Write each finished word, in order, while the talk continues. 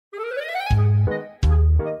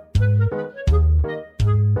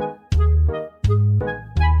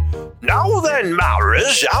then,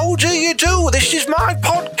 Maras, how do you do? This is my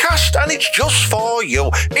podcast and it's just for you.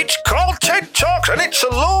 It's called TED Talks and it's a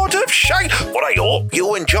load of shite, but I hope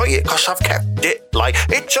you enjoy it because I've kept it like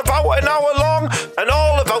it's about an hour long and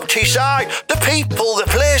all about Teesside, the people, the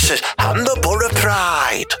places and the Borough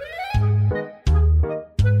Pride.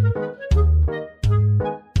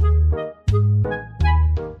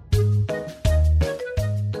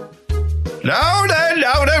 Now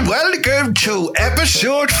then, welcome to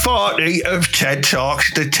episode 40 of TED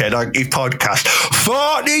Talks, the TED podcast.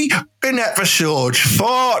 40 in episodes,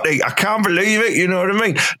 40. I can't believe it, you know what I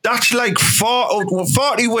mean? That's like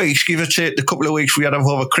 40 weeks, give or take the couple of weeks we had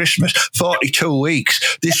over Christmas, 42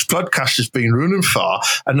 weeks this podcast has been running for.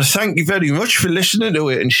 And thank you very much for listening to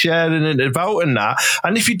it and sharing it about and that.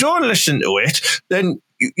 And if you don't listen to it, then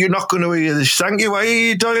you're not going to hear this thank you, are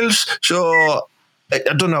you, Doyles? So I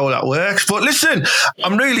don't know how that works, but listen,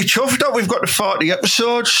 I'm really chuffed that we've got the 40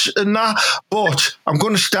 episodes and that, but I'm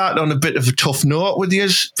going to start on a bit of a tough note with you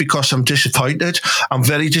because I'm disappointed. I'm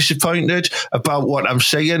very disappointed about what I'm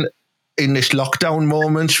saying in this lockdown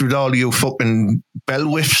moment with all you fucking bell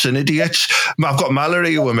whiffs and idiots. I've got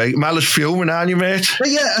Mallory with me. Mal's fuming, aren't you, mate? But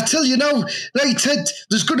yeah, I tell you now, right, Ted,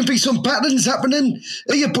 there's going to be some patterns happening.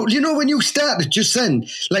 But you know, when you started just then,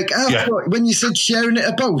 like when you said sharing it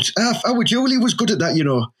about, our Julie was good at that, you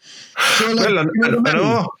know. So, like, I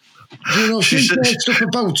know. You know, she shared stuff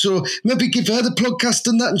about, so maybe give her the podcast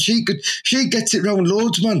and that, and she gets it round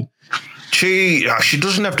loads, man. She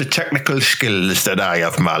doesn't have the technical skills that I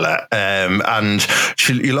have, Mala, and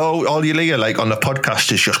all you hear like on the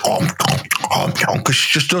podcast is just because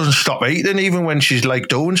she just doesn't stop eating even when she's like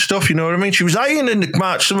doing stuff. You know what I mean? She was ironing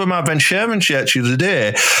some of my Ben Sherman shirts the other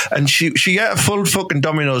day, and she ate a full fucking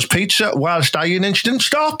Domino's pizza whilst ironing. She didn't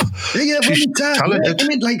stop. Yeah, she's talented. I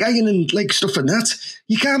mean, like ironing like stuff and that.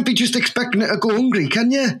 You can't be just expecting her to go hungry, can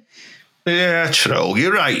you? Yeah, true.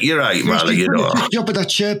 You're right, Mally, you know. Good job with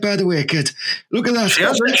that shirt, by the way, kid. Look at that. She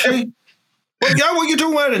hasn't she? Well, yeah, what you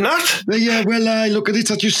doing wearing that? Yeah, well, look at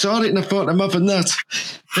it. I just saw it and I thought I'm having that.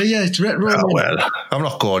 Yeah, it's retro. Oh, well, I'm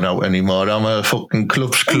not going out anymore. I'm a fucking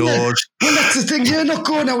club's closed. Well, that's the thing. You're not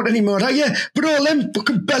going out anymore, are you? But all them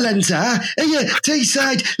fucking bellends are. Hey,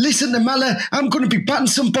 Teesside, listen to Mala. I'm going to be batting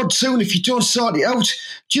some bod soon if you don't sort it out.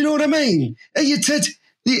 Do you know what I mean? Hey, Ted.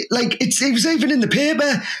 Like it was even in the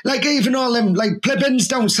paper, like even all them like plebeians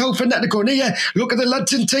down south and that, they're going, here, look at the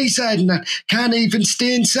lads in Teesside and that can't even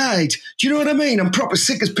stay inside. Do you know what I mean? I'm proper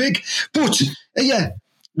sick as pig. But we've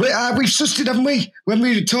sussed it, haven't we? When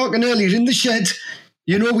we were talking earlier in the shed,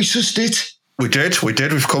 you know, we sussed it. We did.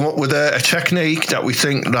 We've come up with a technique that we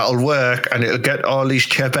think that'll work and it'll get all these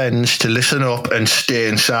chep ends to listen up and stay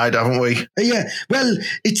inside, haven't we? Yeah, well,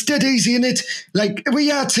 it's dead easy, innit? Like,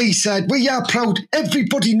 we are Teesside, we are proud.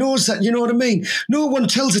 Everybody knows that, you know what I mean? No one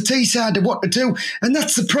tells a Teessider what to do. And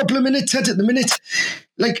that's the problem, innit, Ted, at the minute?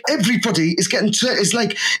 Like, everybody is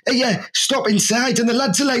like, stop inside. And the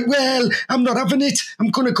lads are like, well, I'm not having it. I'm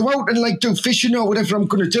going to go out and, like, do fishing or whatever I'm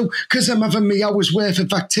going to do because I'm having me hour's worth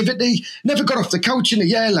of activity. Never got off the couch in a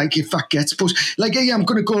year, like, you fat gets. But, like, I'm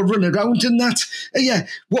going to go run around and that.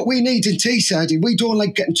 What we need in Teesside, we don't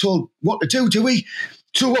like getting told what to do we?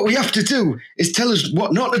 So what we have to do is tell us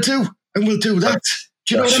what not to do, and we'll do that.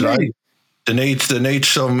 Do you know what I mean? They need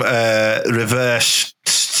some reverse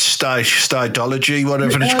stydology,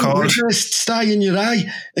 whatever it's called. Reverse sty in your eye.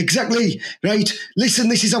 Exactly. Right. Listen,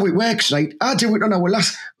 this is how it works, right? I do it on our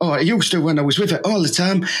I used to when I was with it all the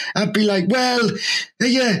time. I'd be like, well,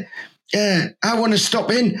 I want to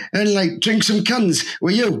stop in and like drink some cans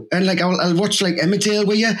with you, and like I'll watch like Emmerdale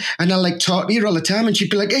with you, and I'll like talk to you all the time, and she'd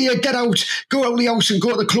be like, hey, get out, go out of the house and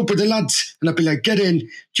go to the club with the lads, and I'd be like, get in.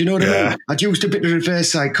 Do you know what I mean? I'd used a bit of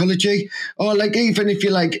reverse psychology, or like even if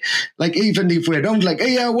you like even if we're around, like,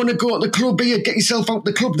 hey, I want to go to the club, here, get yourself out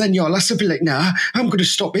the club, then your lass would be like, nah, I'm going to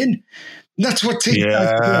stop in. That's what I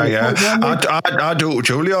do it with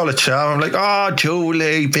Julie all the time. I'm like, oh,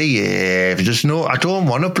 Julie, behave. I don't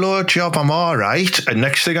want a blow job. I'm all right. And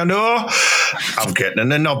next thing I know, I'm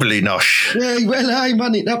getting a knobbly nosh. Yeah, well,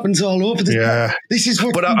 man, it happens all over the time. This is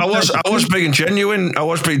what. But I was being genuine. I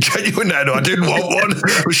know I didn't want one,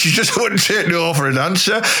 but she just wouldn't take no for an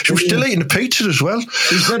answer. She was still eating the pizza as well.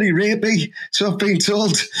 She's very rapey, so I've been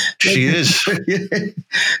told. She is.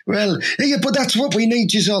 Well, but that's what we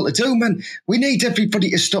need you all to do, man. We need everybody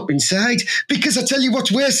to stop inside, because I tell you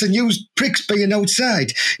what's worse than you pricks being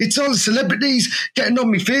outside. It's all the celebrities getting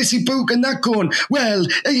on me Facebook and that going, well,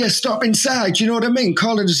 stop inside, you know what I mean?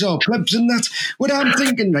 Calling us all plebs and that. What I'm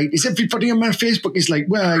thinking, right, is everybody on my Facebook is like,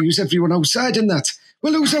 well, who's everyone outside and that?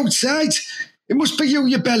 Well, who's outside? It must be you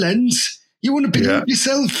bellends. You want to believe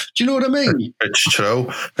yourself. Do you know what I mean? It's true.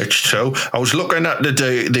 It's true. I was looking at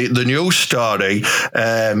the news story,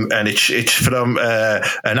 and it's from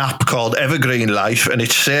an app called Evergreen Life, and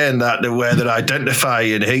it's saying that where they're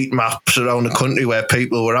identifying heat maps around the country where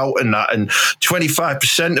people were out and that, and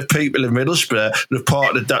 25% of people in Middlesbrough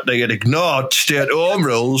reported that they had ignored stay-at-home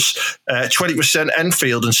rules. 20%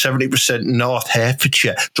 Enfield and 70% North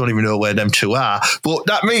Hertfordshire. Don't even know where them two are, but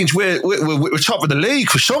that means we're top of the league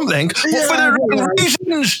for something. But for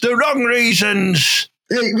the wrong reasons.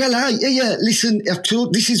 Listen, I've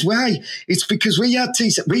told, this is why. It's because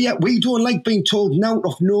we don't like being told now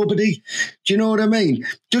of nobody. Do you know what I mean?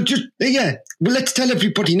 Well, let's tell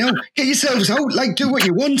everybody now. Get yourselves out, like, do what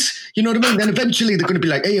you want. You know what I mean? Then eventually they're going to be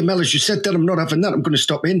like, hey, Mellis, you said that, I'm not having that, I'm going to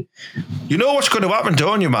stop in. You know what's going to happen,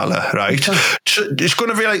 don't you, Mala, right? It's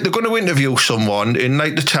going to be like they're going to interview someone in,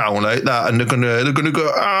 like, the town like that, and they're going to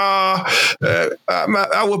go, our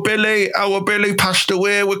Billy passed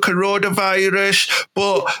away with coronavirus,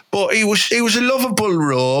 but he was a lovable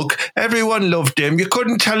rogue. Everyone loved him. You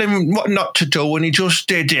couldn't tell him what not to do, and he just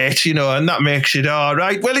did it, you know, and that makes it all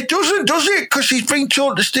right. Well, it doesn't, does it? Because he's been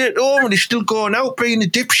told to stay at home and he's still going out being a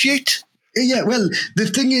dipshit. Yeah, well, the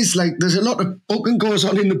thing is, like, there's a lot of booking goes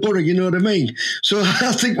on in the borough, you know what I mean? So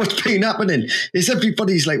I think what's been happening is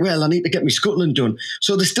everybody's like, well, I need to get my Scotland done.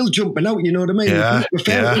 So they're still jumping out, you know what I mean? Yeah,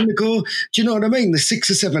 to go, do you know what I mean? There's 6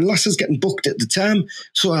 or 7 lasses getting booked at the time,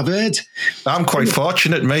 so I've heard. I'm quite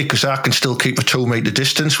fortunate, mate, because I can still keep a 2 metre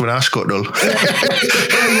distance when I scuttle.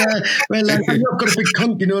 Well, I've got a big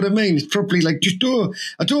cunt, you know what I mean? It's probably like, I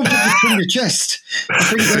don't put it in your chest. I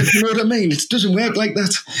think, like, you know what I mean? It doesn't work like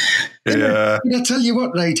that. Yeah. I tell you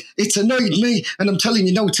what, right, it's annoyed me, and I'm telling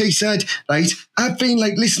you now, T-side, right, I've been,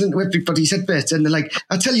 like, listening to everybody's adverts, and they're like,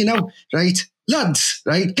 I tell you now, right, lads,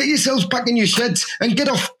 right, get yourselves back in your sheds and get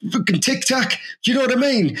off fucking TikTok. Do you know what I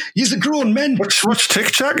mean? You're grown men. What's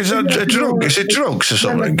TikTok? Is that a drug? Is it drugs or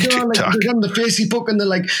something? TikTok. They're on the Facebook and they're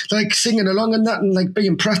like singing along and that and like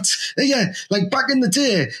being prats. Yeah, like back in the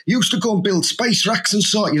day, you used to go and build spice racks and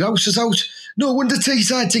sort your houses out. No wonder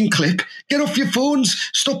T-side's in clip. Get off your phones.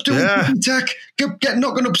 Stop doing TikTok. Get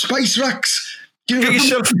knocking up spice racks. Get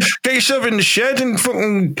yourself in the shed and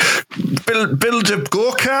fucking build a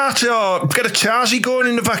go-kart or get a Tarzy going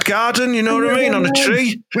in the back garden, you know what I mean, on a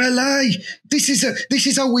tree. Well, this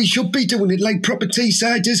is how we should be doing it, like proper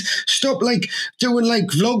T-siders. Stop, like, doing, like,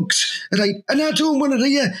 vlogs. Like, and I don't want to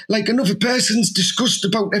hear, like, another person's disgust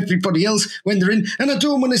about everybody else when they're in, and I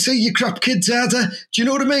don't want to see your crap kids either. Do you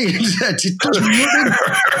know what I mean? It doesn't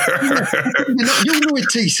you know it,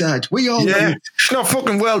 T-side. We all know it. It's not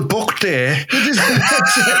fucking World Book Day. And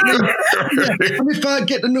if I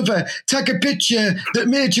get another, take a picture that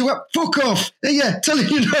made you up, fuck off. Yeah, tell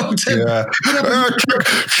you no. Tag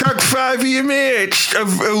 5 of your mates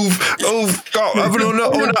who've got an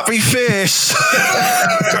unhappy face.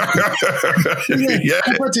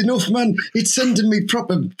 I've had enough, man. It's sending me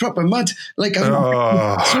proper mad. Like,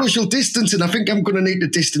 I'm social distancing. I think I'm going to need to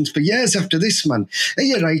distance for years after this, man.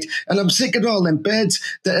 Yeah, right. And I'm sick of all them birds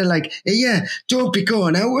that are like, don't be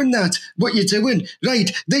going out and that. What you doing? Right,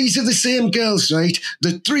 these are the same girls, right,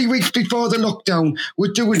 that 3 weeks before the lockdown were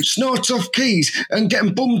doing snorts off keys and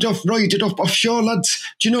getting bummed off, rided up offshore, lads.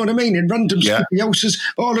 Do you know what I mean? In random houses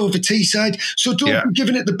all over Teesside. So don't be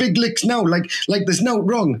giving it the big licks now, like there's no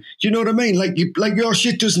wrong. Do you know what I mean? Like your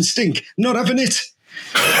shit doesn't stink. Not having it.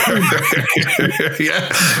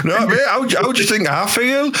 No, mate, how do you think I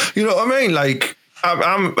feel? You know what I mean? Like,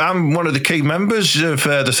 I'm one of the key members of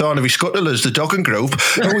the Thornaby Scuttlers, the dogging group,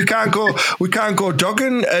 and we can't go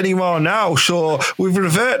dogging anymore now. So we've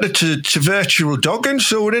reverted to virtual dogging.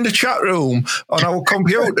 So we're in the chat room on our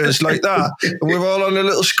computers like that, and we're all on a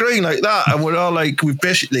little screen like that, and we're all like,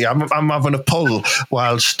 I'm having a pull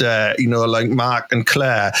whilst like Mark and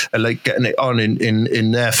Claire are like getting it on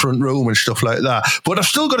in their front room and stuff like that. But I've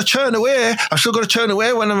still got to turn away.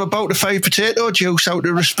 When I'm about to fire potato juice out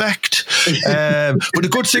of respect. But the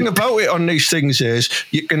good thing about it on these things is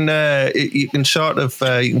you can sort of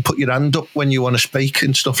you can put your hand up when you want to speak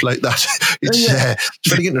and stuff like that. It's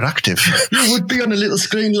very interactive. You would be on a little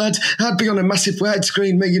screen, lad. I'd be on a massive wide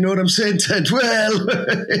screen, mate. You know what I'm saying, Ted? Well,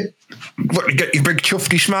 what, you get your big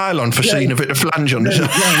chuffy smile on for seeing a bit of flange on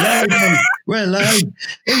the Well,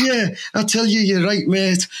 I tell you, you're right,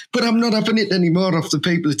 mate. But I'm not having it anymore off the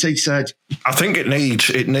people at Teesside. I think it needs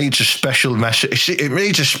a special message. It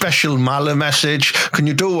needs a special Mala message. Can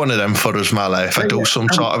you do one of them for us, Mala? If I do some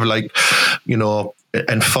sort of like,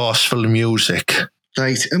 enforceful music.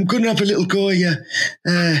 Right, I'm going to have a little go here.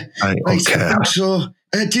 Okay. So,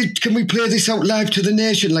 can we play this out live to the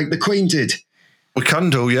nation like the Queen did? We can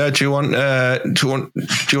do, yeah. Do you want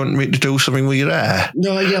me to do something with your hair?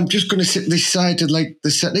 No, yeah, I'm just going to sit this side of like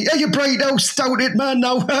the set. Yeah, you're bright now, stout it, man.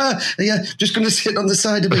 Now, yeah, just going to sit on the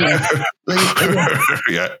side of it.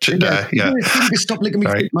 Yeah. Stop licking me,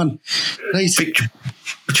 right. Feet, man. Right.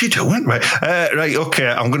 What you doing, right? Right, okay.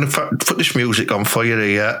 I'm going to put this music on for you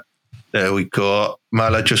here. There we go,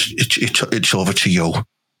 Mala. It's over to you.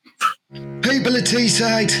 People at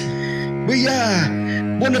Teesside, we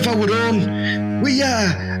are one of our own. We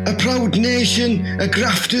are a proud nation, a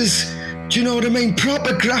grafters. Do you know what I mean?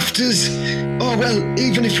 Proper grafters. Oh, well,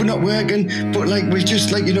 even if we're not working, but like we're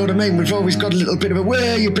just like, you know what I mean? We've always got a little bit of a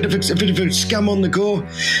way, a bit of a scam on the go.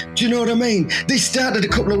 Do you know what I mean? This started a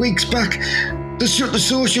couple of weeks back. They shut the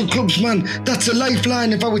social clubs, man. That's a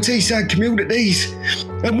lifeline of our Teesside communities.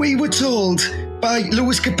 And we were told by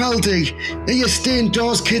Lewis Capaldi, hey, stay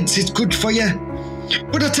indoors, kids, it's good for you.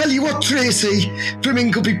 But I tell you what, Tracy from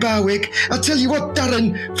Ingleby Barwick, I tell you what,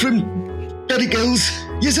 Darren from Berwick Hills,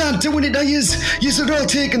 yous aren't doing it, are yous? Yous are all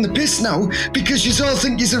taking the piss now because yous all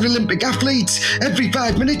think yous are Olympic athletes. Every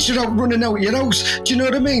 5 minutes you're out running out of your house. Do you know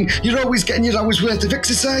what I mean? You're always getting your hour's worth of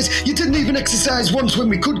exercise. You didn't even exercise once when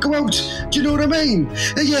we could go out. Do you know what I mean?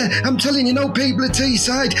 Yeah, I'm telling you now, people at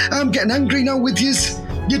Teesside, I'm getting angry now with yous.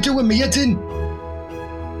 You're doing me head in.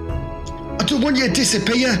 I don't want you to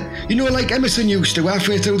disappear. You know, like Emerson used to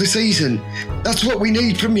halfway through the season. That's what we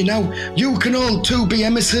need from you now. You can all too be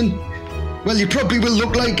Emerson. Well, you probably will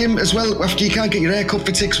look like him as well after you can't get your hair cut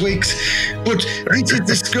for 6 weeks. But this is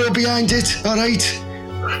the screw behind it, all right?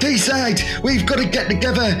 Teesside, we've got to get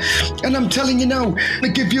together. And I'm telling you now, I'm going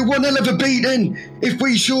to give you one hell of a beating if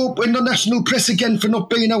we show up in the national press again for not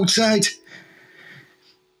being outside.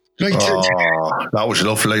 Right. Oh, that was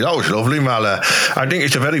lovely, Mala. I think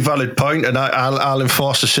it's a very valid point, and I'll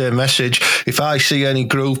enforce the same message. If I see any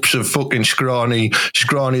groups of fucking scrawny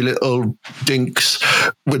little dinks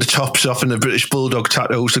with the tops off and the British Bulldog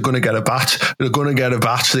tattoos, they're going to get a bat.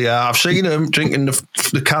 They are. I've seen them drinking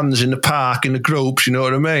the cans in the park in the groups, you know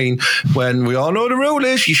what I mean? When we all know the rule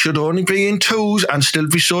is you should only be in twos and still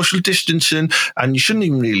be social distancing, and you shouldn't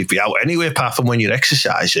even really be out anyway, apart from when you're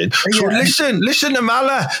exercising. So listen to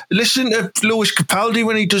Mala. Listen to Lewis Capaldi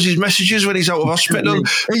when he does his messages when he's out of hospital.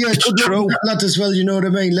 Yeah, it's true. Lad as well, you know what I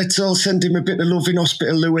mean? Let's all send him a bit of love in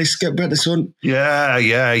hospital, Lewis. Get better, son. Yeah,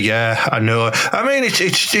 I know. I mean,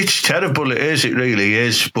 it's terrible. It really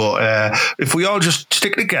is. But if we all just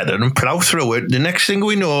stick together and plough through it, the next thing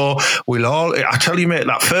we know, I tell you, mate,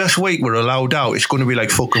 that first week we're allowed out, it's going to be like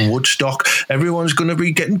fucking Woodstock. Everyone's going to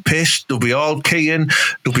be getting pissed. They'll be all keying.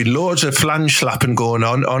 There'll be loads of flange slapping going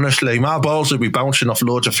on. Honestly, my balls will be bouncing off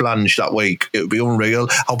loads of flange that week. It would be unreal.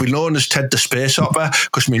 I'll be known as Ted the Space Hopper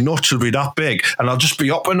because my nuts will be that big, and I'll just be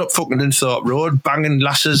hopping up fucking Inthorpe Road, banging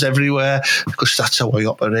lasses everywhere because that's how I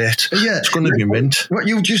operate. Yeah, it's going to be mint. What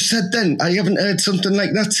you just said then, I haven't heard something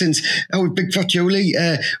like that since our big fat Julie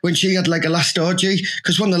when she had like a last orgy,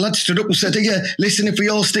 because one of the lads stood up and said, yeah, listen, if we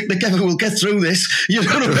all stick together, we'll get through this. You know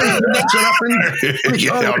what I mean? That's what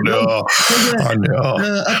happened. I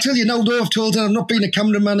know. I tell you now, though, I've told her I'm not being a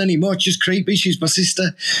cameraman anymore. It's just creepy. She's my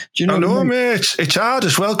sister. Do you know? I know, mate. It's hard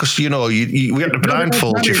as well because, you know, we had to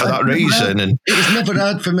blindfold you for that reason. And it was never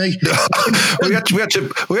hard for me. we had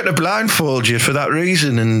to blindfold you for that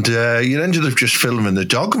reason, and you ended up just filming the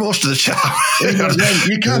dog most of the time.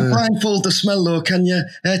 You can't blindfold the smell, though, can you,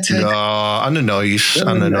 Ted? No, and the noise.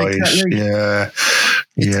 Exactly. Yeah.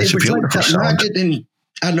 It's a beautiful sound.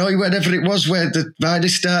 I know, wherever it was where the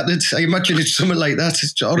virus started, I imagine it's something like that.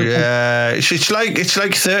 It's horrible. Yeah, it's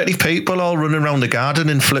like 30 people all running around the garden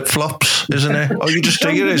in flip-flops, isn't it? Oh, you just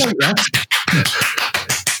hear it.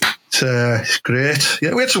 It's great.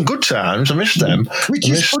 Yeah, we had some good times. I miss them. Which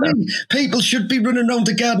is funny. People should be running around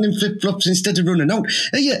the garden in flip-flops instead of running out.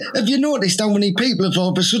 Have you noticed how many people have all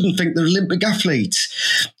of a sudden think they're Olympic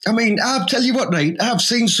athletes? I mean, I'll tell you what, right? I've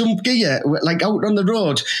seen some gear, like out on the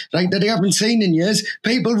road, right, that I haven't seen in years.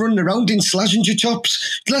 People running around in Slazenger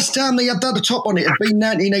tops. Last time they had that a top on it had been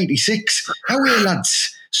 1986. How are you,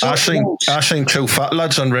 lads? I seen two fat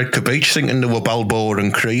lads on Redcar Beach thinking they were Balboa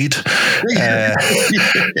and Creed.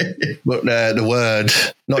 But the word,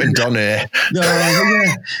 not in Donny. No,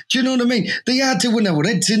 yeah. Do you know what I mean? They are doing our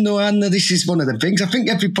heads in, though, and this is one of the things. I think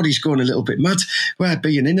everybody's going a little bit mad. We're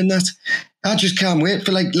being in and that. I just can't wait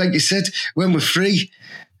for, like you said, when we're free.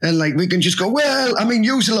 And like we can just go, well, I mean,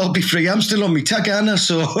 you'll all be free. I'm still on my tag, Anna,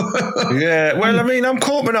 so. Yeah, well, I mean, I'm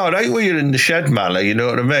coping all right with you in the shed, Mally, you know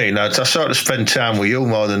what I mean? I sort of spend time with you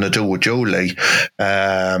more than I do with Julie.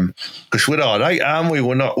 Because we're all right, aren't we?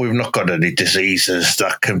 We've not got any diseases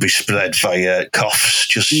that can be spread via coughs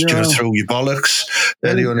just through your bollocks.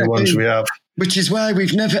 They're the only ones we have. Which is why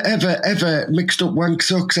we've never, ever, ever mixed up wank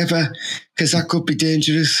socks ever, because that could be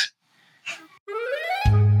dangerous.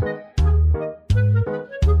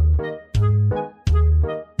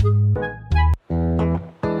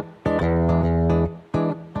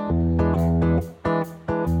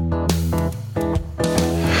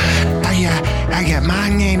 My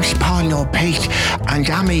name's Porno Pete, and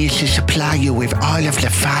I'm here to supply you with all of the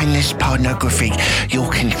finest pornography you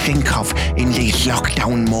can think of in these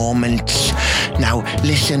lockdown moments. Now,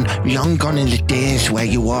 listen, long gone are the days where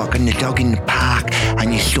you're walking the dog in the park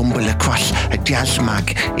and you stumble across a jazz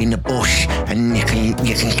mag in the bush and you can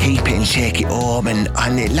keep it and take it home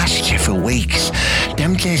and it lasts you for weeks.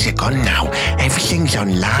 Them days are gone now. Everything's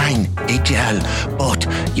online, digital, but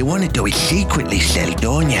you want to do it secretly still,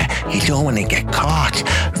 don't you? You don't want to get caught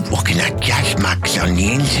looking at jazz mags on the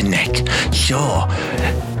internet. So,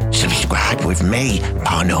 subscribe with me,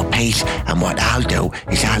 Porno Pete, and what I'll do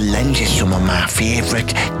is I'll lend you some of my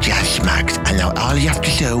favourite jazz mags, and now all you have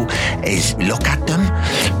to do is look at them,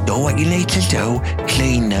 do what you need to do,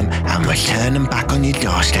 clean them, and return them back on your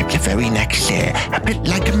doorstep the very next day, a bit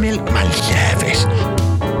like a milkman service.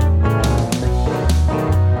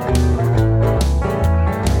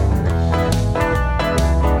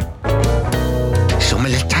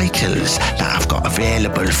 Titles that I've got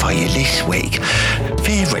available for you this week.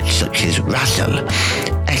 Favourites such as Razzle,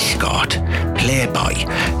 Escort, Playboy,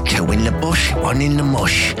 Two in the Bush, One in the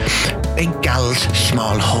Mush, Big Gals,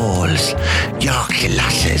 Small Holes, Yorkshire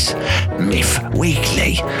Lasses, Myth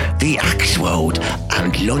Weekly, The Axe Road,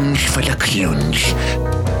 and Lunge for the Clunge.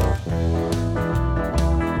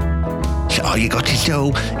 So all you got to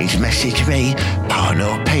do is message me,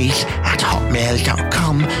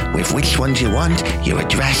 pornopete@hotmail.com, with which ones you want, your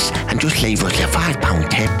address, and just leave us a £5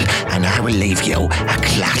 tip, and I will leave you a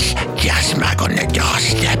class jazz mag on the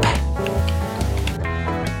doorstep.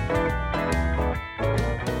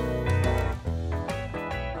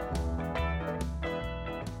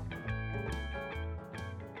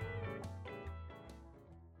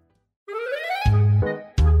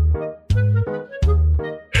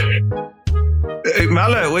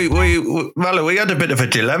 Mala, we had a bit of a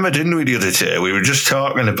dilemma, didn't we, the other day? We were just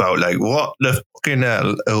talking about, like, what the fucking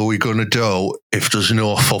hell are we going to do if there's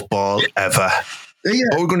no football ever? Yeah.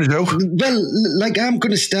 What are we going to do? Well, like, I'm going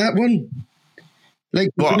to start one. Like,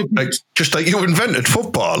 what? Like, just like you invented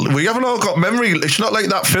football. We haven't all got memory. It's not like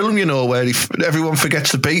that film, you know, where everyone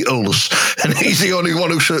forgets the Beatles and he's the only one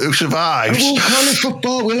who survives. I won't call it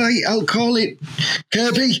football, will I? I'll call it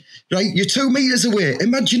Kirby. Right, you're 2 meters away.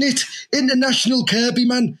 Imagine it. International Kirby,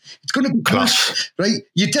 man. It's going to be class. Right?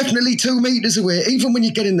 You're definitely 2 meters away, even when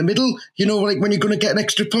you get in the middle, you know, like when you're going to get an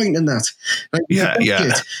extra point in that. Like, yeah.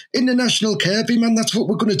 International Kirby, man. That's what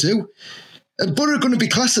we're going to do. And Borough are going to be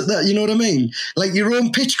class at that, you know what I mean? Like, your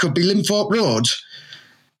own pitch could be Linthorpe Road.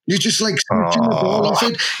 You're just like switching the ball off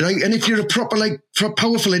it, right? And if you're a proper, like,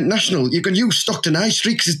 powerful international, you can use Stockton High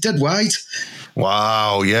Street because it's dead wide.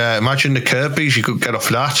 Wow, yeah. Imagine the Kirbys you could get off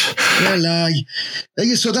that. Well,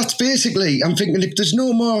 yeah, so that's basically, I'm thinking, if there's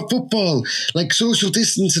no more football, like social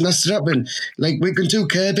distancing has to happen, like, we can do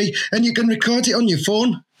Kirby, and you can record it on your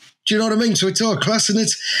phone. Do you know what I mean? So it's all class in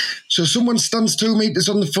it. So someone stands 2 meters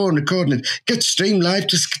on the phone recording it, gets streamed live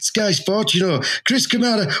to Sky Sports, you know. Chris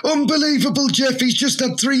Kamara, unbelievable, Jeff, he's just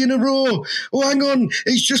had 3 in a row. Oh, hang on,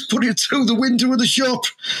 he's just put it through the window of the shop.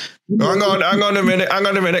 Hang on a minute.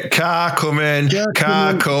 Car coming. It's the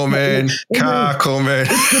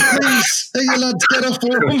police. Hey, you lads, get off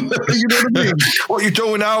home. You know what I mean? What are you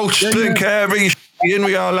doing out? Spring Kirby. In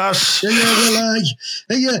we are, lads.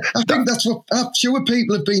 Yeah, I think that's what I'm sure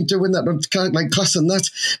people have been doing that, like classing that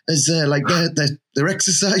as like their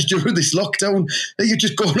exercise during this lockdown. You're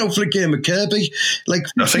just going out for a game of Kirby. Like,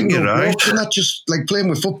 I think you're right. Not just like playing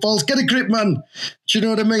with footballs. Get a grip, man. Do you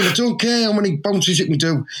know what I mean? I don't care how many bounces you can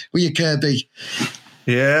do with your Kirby.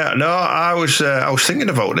 Yeah, no, I was thinking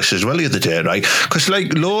about this as well the other day, right? Because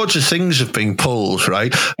like loads of things have been pulled,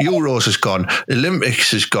 right? Euros has gone, Olympics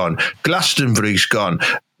has gone, Glastonbury's gone,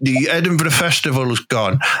 the Edinburgh Festival has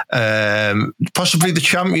gone. Possibly the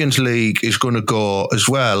Champions League is going to go as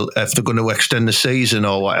well if they're going to extend the season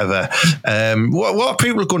or whatever. What are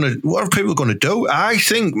people going to do? I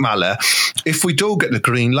think, Mala, if we do get the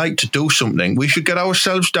green light to do something, we should get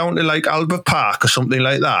ourselves down to like Albert Park or something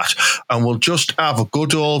like that, and we'll just have a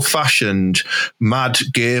good old fashioned mad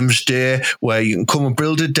games day where you can come and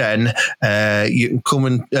build a den. You can come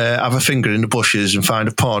and have a finger in the bushes and find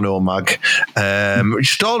a porno mag.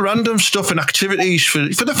 Just all random stuff and activities for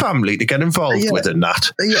the family to get involved with and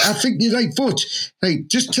that. Yeah, I think you're right, but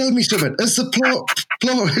just tell me something. Has the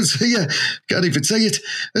can't even say it.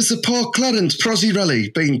 Has the Port Clarence Prosy Rally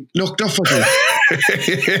been knocked off again?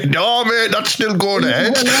 No, mate, that's still going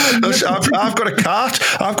ahead. I've got a cart.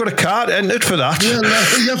 I've got a cart entered for that. Yeah,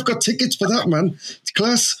 you've got tickets for that, man. It's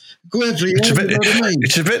class. Go every year.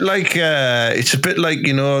 It's a bit like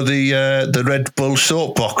the Red Bull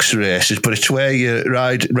soapbox races, but it's where you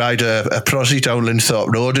ride a prosy down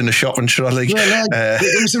Linthorpe Road in a shopping trolley. Well,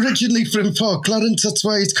 it was originally from Port Clarence. That's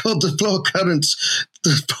why it's called the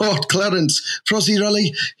Port Clarence Prosy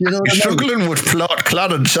Rally. You're struggling with Port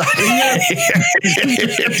Clarence.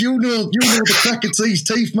 you know the crack at these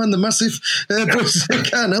teeth, man. The massive, but I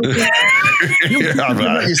can't help it. You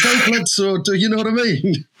yourself, lad. So do you know what I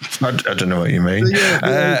mean? I don't know what you mean.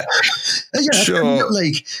 I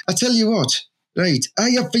tell you what, right? I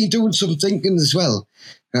have been doing some thinking as well,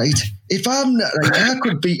 right? If I'm not, I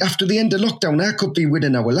could be, after the end of lockdown, I could be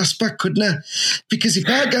winning our last back, couldn't I? Because if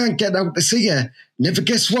I can't get out to see you, never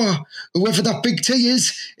guess what? Whoever that Big T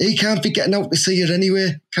is, he can't be getting out to see you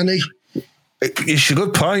anyway, can he? It's a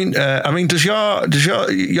good point. I mean, does your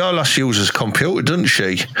lass uses a computer, doesn't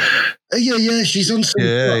she? Yeah, she's on some.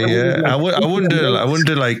 Yeah. I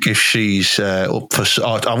wonder, like, if she's up for.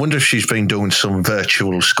 I wonder if she's been doing some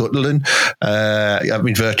virtual scuttling.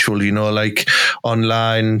 Virtual, like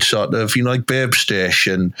online sort of, like Babe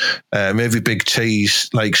Station. Maybe Big T's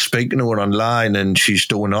like speaking to her online, and she's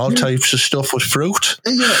doing all types of stuff with fruit.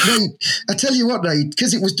 Yeah, right. I tell you what, right,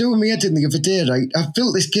 because it was doing me head in the other day, right. I've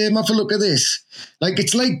built this game. Have a look at this. Like,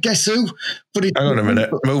 it's like Guess Who, but hang on a minute.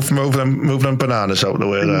 Move them bananas out of the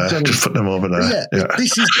way there. Just put them over there. Yeah.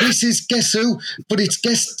 This is Guess Who, but it's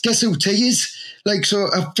Guess Who T is. Like, so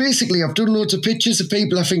I've done loads of pictures of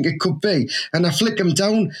people I think it could be, and I flick them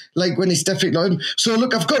down, like, when it's definitely not him. So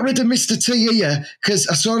look, I've got rid of Mr. T here, because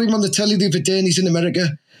I saw him on the telly the other day and he's in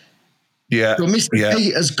America. Yeah. So Mr.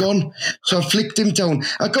 T has gone. So I flicked him down.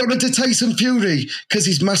 I got rid of Tyson Fury because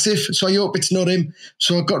he's massive. So I hope it's not him.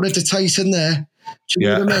 So I got rid of Tyson there. Do you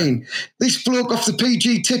know what I mean? This bloke off the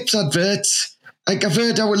PG Tips adverts, like, I've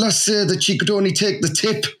heard our lass say that she could only take the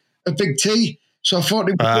tip of Big T. So I thought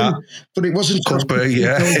it was him, but it wasn't. Could be,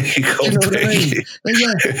 yeah. Do you know what I mean?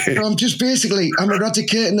 Yeah. So I'm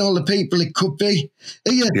eradicating all the people it could be.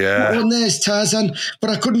 Yeah. One there's Tarzan, but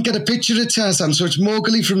I couldn't get a picture of Tarzan, so it's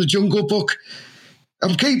Mowgli from the Jungle Book.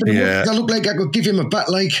 I'm keeping him up. I look like I could give him a bat,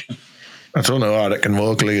 like. I don't know. I reckon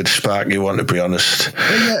Mowgli would spark you on, to be honest.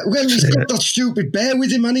 Well, he's got that stupid bear with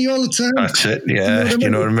him, hasn't he, all the time? That's it, yeah. You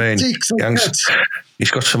know what I mean? He's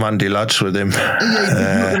got some handy lads with him. Yeah,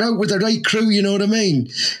 he's out with the right crew, you know what I mean?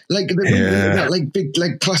 Like, that, like, big,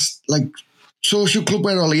 like, class, like, social club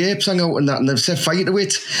where all the apes hang out and that, and they've set fire to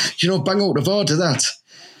it. Bang out of order, that.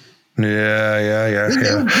 Yeah.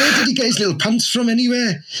 Where did he get his little pants from,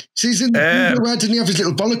 anyway? So he's in the where didn't he have his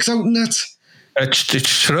little bollocks out and that?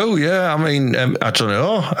 It's true, yeah. I mean, I don't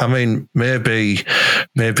know. I mean, maybe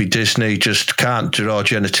Disney just can't draw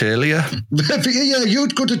genitalia. Yeah, you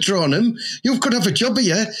could have drawn him. You could have a job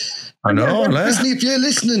here. I know, Disney, if you're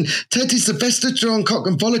listening, Ted is the best at drawing cock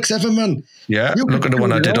and bollocks ever, man. Yeah, look at the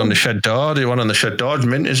one I did on the shed door. The one on the shed door,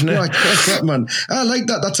 mint, isn't it? Right, that, man. I like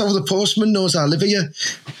that. That's how the postman knows I live here.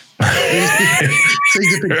 See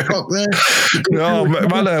the big cock there. No,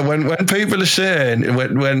 Mala, when people are saying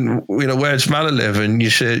when where's Mala live, and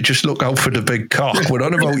you say just look out for the big cock, we're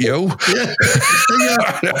on about you. Yeah.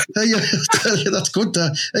 Tell you that's good.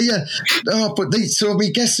 So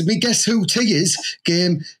me guess who T is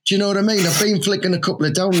game. Do you know what I mean? I've been flicking a couple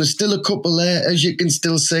of down. There's still a couple there, as you can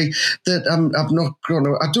still see that I've not grown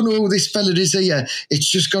up. I don't know who this fella is here. It's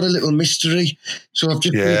just got a little mystery. So I've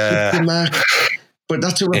just put the mark. But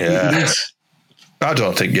that's what it is. I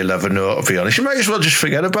don't think you'll ever know, to be honest. You might as well just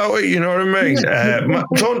forget about it, you know what I mean?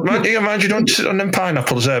 You don't sit on them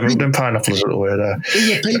pineapples there. Move them pineapples out of the way there.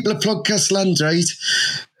 Yeah, people of podcast land, right?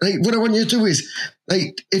 Like, what I want you to do is,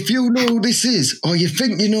 like, if you know who this is, or you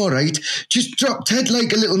think you know, right, just drop Ted,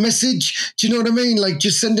 like, a little message. Do you know what I mean? Like,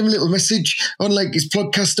 just send him a little message on, like, his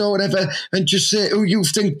podcast or whatever, and just say who you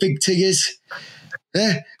think Big T is.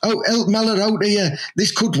 Yeah, help Mallard out here.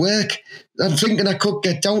 This could work. I'm thinking I could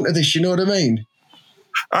get down to this, you know what I mean?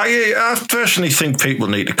 I personally think people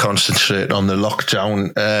need to concentrate on the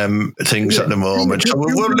lockdown things at the moment. So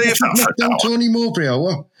we'll leave that for now. Tony Mowbray or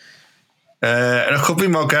what? And it could be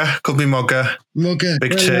Mugger.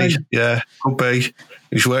 Big T, right. Yeah, could be.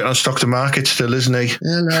 He's working on stock to market still, isn't he?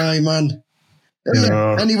 Yeah, man.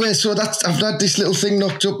 Anyway, so I've had this little thing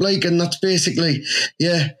knocked up, like, and that's basically,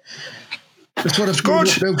 yeah. That's what I've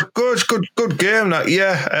Good game, that,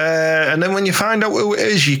 yeah. And then when you find out who it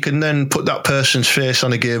is, you can then put that person's face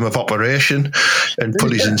on a game of Operation and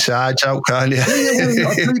pull his insides out, can't you? Yeah, well,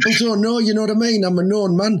 a lot of people don't know, you know what I mean? I'm a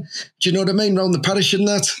known man. Do you know what I mean? Round the parish and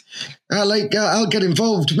that. I'll get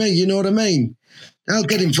involved, me, you know what I mean? I'll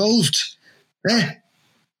get involved.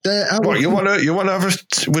 What, you want to have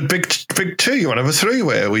with Big T, you want to have a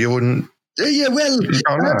three-way where you wouldn't... Yeah, well,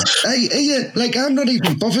 I'm not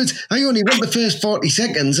even bothered. I only want the first 40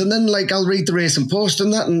 seconds and then, I'll read the Racing Post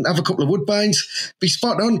and that and have a couple of Woodbines. Be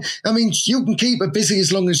spot on. I mean, you can keep it busy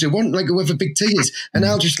as long as you want, whoever Big T is. And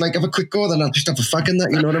I'll just, have a quick go, then I'll just have a fuck in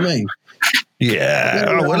that, you know what I mean?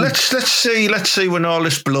 Yeah. Well, let's see when all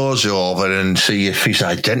this blows over and see if his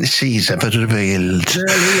identity is ever revealed.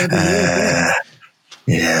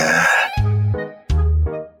 Yeah.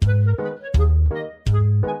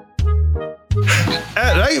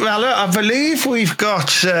 Right, well, I believe we've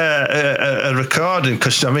got a recording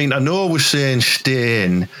because, I know we're saying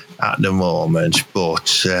Stain at the moment,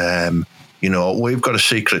 but, we've got a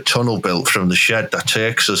secret tunnel built from the shed that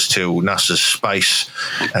takes us to NASA's Spice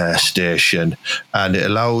Station, and it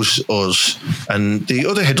allows us and the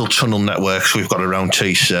other hidden tunnel networks we've got around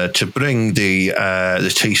Teesside to bring the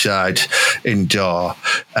Teesside indoor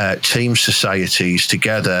team societies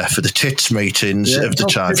together for the TITS meetings of the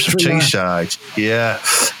Tribes of Teesside. Yeah.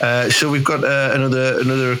 So we've got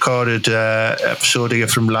another recorded episode here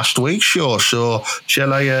from last week's show. So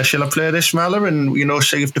shall I play this, Mala, and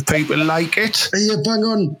see if the people like it? Yeah, bang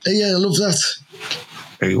on. Yeah, I love that.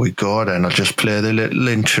 Here we go then. I'll just play the little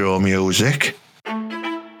intro music.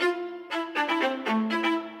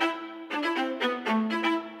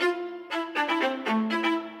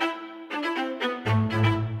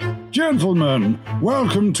 Gentlemen,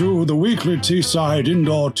 welcome to the weekly Teesside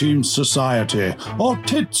Indoor Team Society, or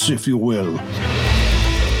TITS if you will.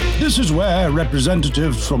 This is where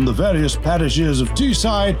representatives from the various parishes of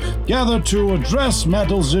Teesside gather to address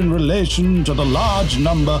matters in relation to the large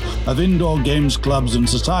number of indoor games clubs and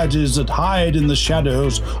societies that hide in the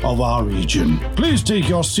shadows of our region. Please take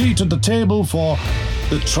your seat at the table for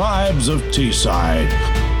the Tribes of Teesside.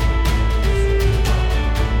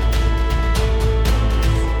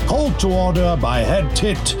 Called to order by Head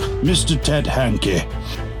Tit, Mr. Ted Hankey.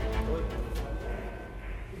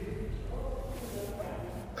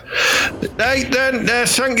 Right then,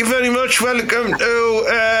 thank you very much. Welcome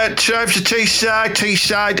to Tribes of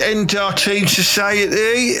Teesside Indoor Team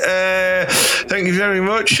Society. Thank you very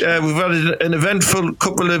much. We've had an eventful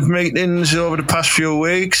couple of meetings over the past few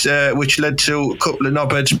weeks, which led to a couple of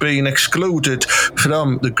knobheads being excluded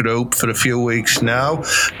from the group for a few weeks now.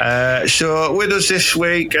 So with us this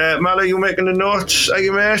week, Mala, you making the notes? Are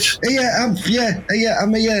you, mate? Yeah, I'm here.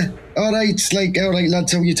 All right,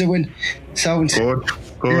 lads, how you doing? Sound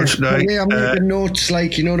good, right. Yeah, I'm making notes,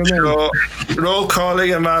 you know what I mean? So, roll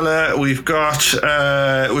calling, Amala. We've got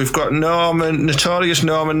Norman, notorious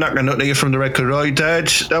Norman Nakanut here from the Record Roy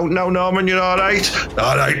Dead. No, Norman, you're all right?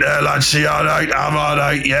 All right there, lads. You all right? I'm all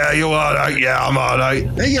right. Yeah, you all right? Yeah, I'm all right.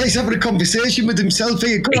 Yeah, he's having a conversation with himself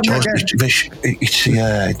here. Go on, it's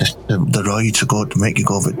the Roy to go to make you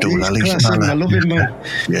go over to Doolallys. I love him, man.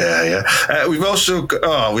 Yeah. We've also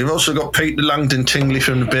got Peter Langdon Tingley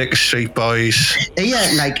from the Baker Street Boys. Yeah,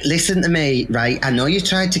 listen to me, right? I know you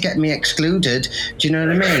tried to get me excluded. Do you know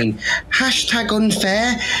what I mean? Hashtag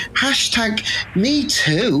unfair. Hashtag me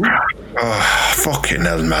too. Oh, fucking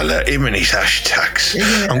hell, Mala. Him and his hashtags.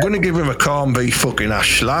 Yeah. I'm going to give him a corned beef fucking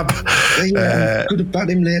ash slab. Yeah, could have bat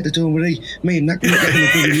him later, don't worry. Me and that can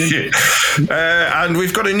and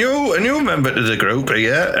we've got a new member to the group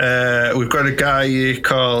here. We've got a guy here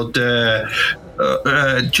called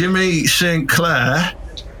Jimmy St. Clair.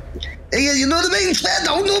 Yeah, you know what I mean?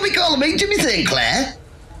 Don't be calling me Jimmy St. Clair.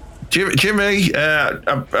 Jimmy,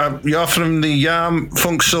 you're from the Yarm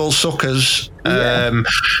Funk Soul Suckers, a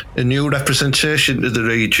new representation to the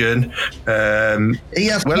region. Swear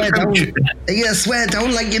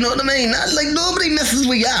down, you know what I mean? Nobody messes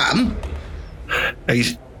with Yarm.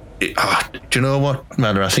 Do you know what,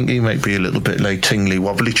 man? I think he might be a little bit like Tingley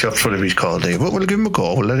Wobbly Chops, whatever he's called here. But we'll give him a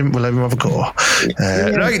go. We'll let him have a go.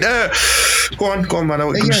 Right, go on, man.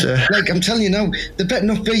 I'm telling you now, they better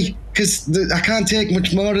not be, because I can't take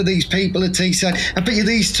much more of these people at Teesside. I bet you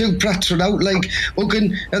these two brats were out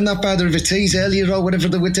hugging and that bother of a tease earlier or whatever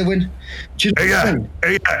they were doing. Do you know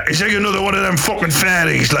is like another one of them fucking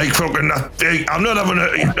fairies, I'm not having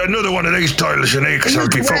another one of these toilets in here because I'll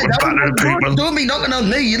be fucking battering people. Don't be knocking on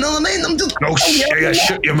me, you know what I mean? I'm just... No,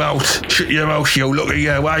 shut your mouth, you. Look at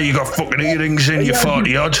you, why you got fucking earrings in, you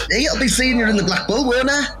 40-odd? I'll be seeing you in the Black Bull, won't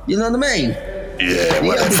I? You know what I mean? Yeah,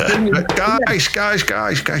 whatever. Guys,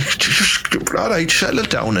 just, all right, settle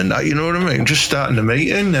down and that, you know what I mean? Just starting the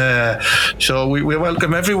meeting. So we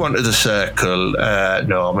welcome everyone to the circle,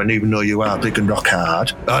 Norman, even though you are big and rock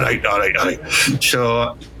hard. All right.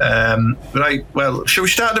 So, right, well, shall we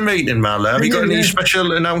start the meeting, Mala? Have you got any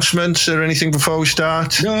special announcements or anything before we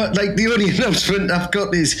start? No, like, the only announcement I've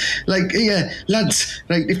got is, like, yeah, lads,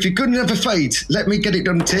 right, if you're going to have a fight, let me get it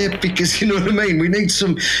on tape, because, you know what I mean? We need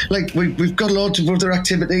some, like, we've got a lot of other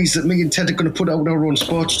activities that me and Ted are going to put out on our own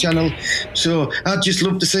sports channel. So I'd just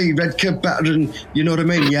love to see Redcar battering, you know what I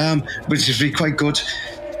mean, Yam, which is really quite good.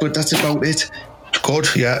 But that's about it. Good,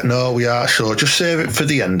 yeah, no, we are. So just save it for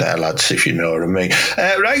the end there, lads, if you know what I mean.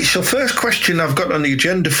 Right, so first question I've got on the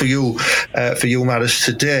agenda for you, Maris,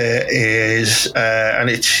 today is, and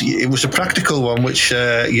it was a practical one, which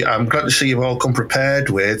I'm glad to see you've all come prepared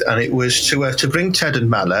with, and it was to bring Ted and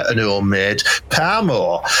Mala an homemade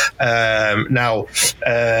Parmo. Now,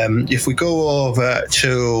 if we go over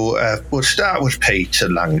to, we'll start with Peter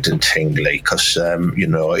Langdon Tingley, because, I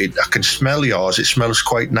can smell yours. It smells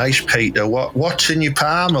quite nice, Peter. What's in your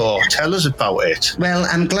Parmo? Tell us about it. Well,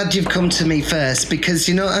 I'm glad you've come to me first, because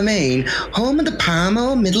you know what I mean? Home of the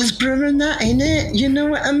Parmo, Middlesbrough and that, innit? You know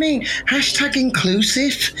what I mean? Hashtag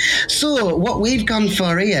inclusive. So what we've gone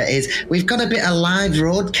for here is we've got a bit of live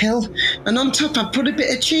roadkill, and on top I put a bit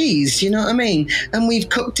of cheese, you know what I mean? And we've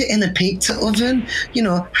cooked it in a pizza oven,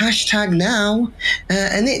 hashtag now,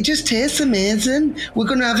 and it just tastes amazing. We're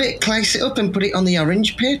going to have it, slice it up and put it on the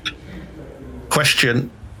orange pip. Question.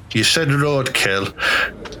 You said roadkill.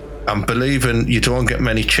 I'm believing you don't get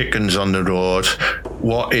many chickens on the road.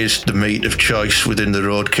 What is the meat of choice within the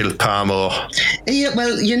roadkill Parmo? Yeah,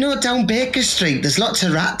 well, down Baker Street, there's lots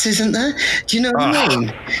of rats, isn't there? Do you know what I mean?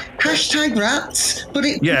 Hashtag rats, but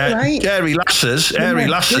it's right. Airy lasses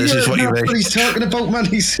is what you mean. That's what he's talking about, man.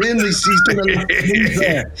 He's saying this. He's done a lot of things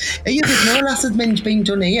there. There's no lasses minge being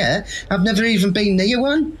done here. I've never even been near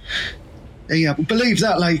one. Yeah, believe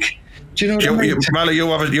that, like... Do you know what I mean? Mala, you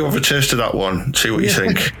have a taste of that one. See what you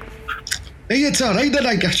think. Hey, it's all right,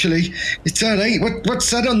 actually. It's all right.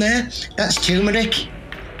 What's that on there? That's turmeric.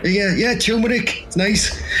 Yeah, turmeric. It's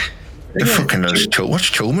nice. Fucking what's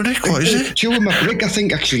turmeric? What is it? Chewing my brick, I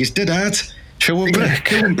think, actually. It's dead hard. Chewing brick?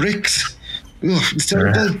 Chewing bricks. Oh, it's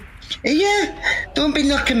terrible. Yeah, don't be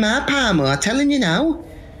knocking my Parmo, I'm telling you now.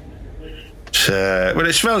 Well,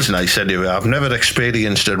 it smells nice anyway. I've never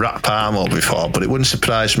experienced a rat Parmo before, but it wouldn't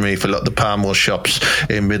surprise me if a lot of the Parmo shops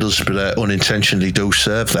in Middlesbrough unintentionally do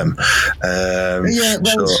serve them.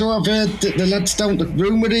 So I've heard that the lads down, the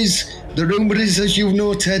rumour is, as you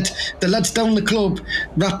know, Ted, the lads down the club,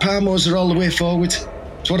 rat Parmos are all the way forward.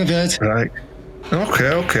 That's what I've heard. Right.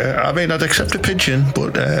 Okay. I mean, I'd accept a pigeon,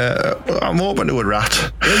 but I'm open to a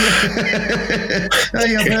rat.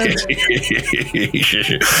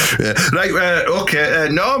 Right, okay.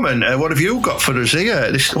 Norman, what have you got for us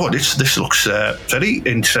here? This looks very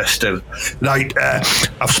interesting. Right,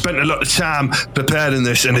 I've spent a lot of time preparing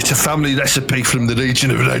this, and it's a family recipe from the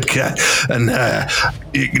region of Redcar, and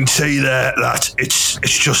you can see there that it's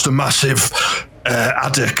just a massive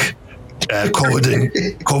haddock. Covered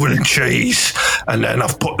in cheese, and then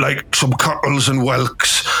I've put like some cockles and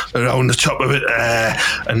whelks around the top of it,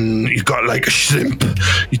 and you've got like a shrimp.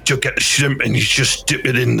 You just get the shrimp and you just dip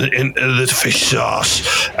it into the fish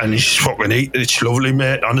sauce, and you just fucking eat it. It's lovely,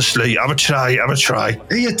 mate. Honestly, have a try.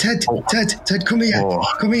 Hey, Ted, come here. Oh.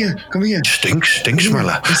 Come here. Stinks,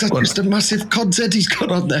 Mala. Is that just a massive cod's head he's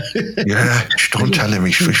got on there? Yeah, don't tell him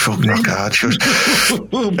he's fucking rock hard. Have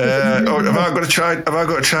I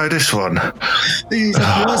got to try this one? He's a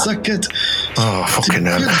that kid. Oh, fucking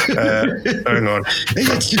hell. Hang on. Hey,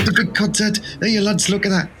 it's just a big cod's head. Hey, you lads, look at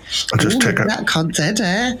that. That cod's head,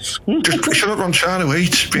 eh? Just shut up, I'm trying to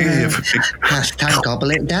eat. Hashtag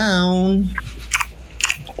gobble it down.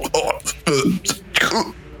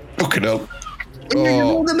 Fucking hell. You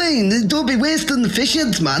know what I mean? Don't be wasting the fish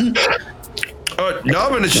heads, man.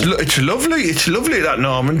 Norman, it's lovely. It's lovely, that,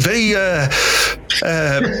 Norman.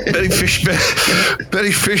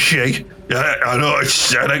 Very fishy. Yeah, I know.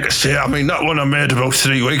 Like I say, I mean, that one I made about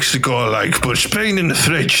 3 weeks ago, but it's been in the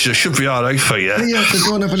fridge, so it should be all right for you. Yeah, they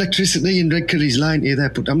don't have electricity in Redcar. He's lying to you there,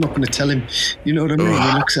 but I'm not going to tell him. You know what I mean?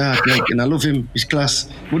 He looks hard, and I love him. He's class.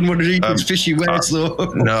 Wouldn't want to eat his fishy wares, though.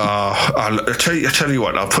 No, I'll tell you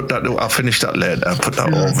what. I'll finish that later. I'll put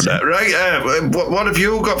that over there. Right. What have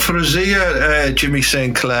you got for us here, Jimmy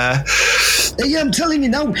St. Clair? Yeah, I'm telling you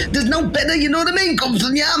now. There's no better. You know what I mean? Comes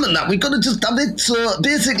from Yam and that. We've got to just have it. So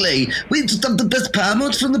basically, we just have the best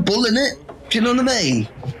Parmos from the bull, innit? Do you know what I mean?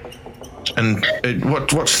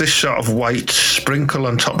 what's this sort of white sprinkle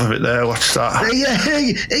on top of it there? What's that?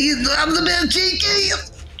 Hey, I'm the bit cheeky.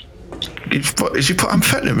 Is he put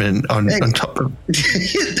amphetamine on top of?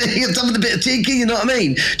 It's having a bit of cheeky, you know what I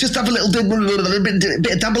mean? Just have a little bit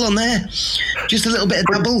of dabble on there. Just a little bit of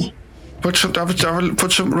dabble. Rub some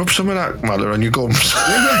of that, Mother, on your gums.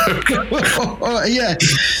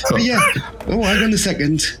 Yeah. Oh, hang on a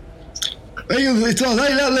second. Hey, it's all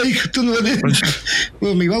right, that like.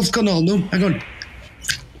 Well, my mouth's gone all numb. Hang on.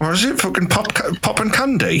 What is it? Fucking popping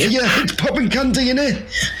candy? Yeah, it's popping candy, innit?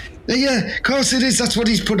 Yeah, of course it is. That's what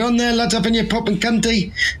he's put on there, lad, having your popping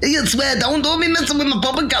candy. You swear, don't be messing with my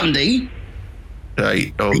popping candy.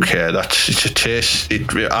 Right, okay, it's a taste.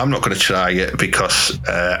 I'm not going to try it because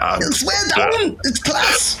I swear down, it's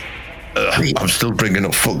class. I'm still bringing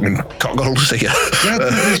up fucking cockles here. Yeah, I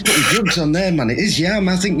think he's putting drugs on there, man. It is yam.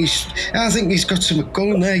 I think he's got some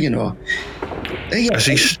going there, you know. Yeah. Has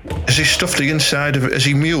he stuffed the inside of it? Has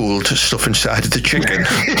he muled stuff inside of the chicken?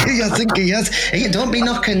 I think he has. Hey, don't be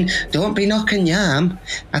knocking yam.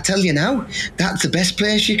 I tell you now, that's the best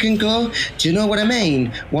place you can go. Do you know what I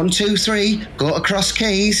mean? 1, 2, 3, go across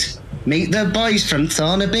Keys, meet the boys from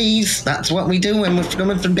Thornaby's. That's what we do when we're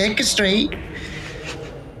coming from Baker Street.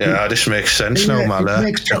 Yeah, this makes sense now, Mala.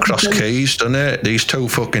 Across Keys, doesn't it? These two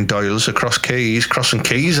fucking Doyles across Keys, crossing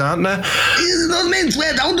Keys, aren't they? You know what I mean?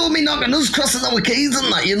 Swear down, don't be knocking us crossing our Keys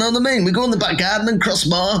and that, you know what I mean? We go in the back garden and cross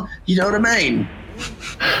more, you know what I mean?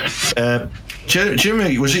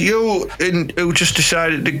 Jimmy, was it you who just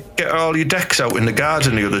decided to get all your decks out in the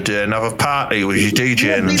garden the other day and have a party with your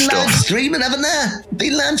DJing and stuff? Been live streaming, haven't I?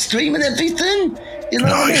 Been live streaming everything. You know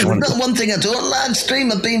what I mean? Not one thing I don't live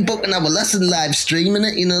stream. I've been booking our lesson live streaming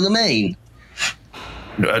it, you know what I mean?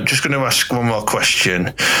 I'm just going to ask one more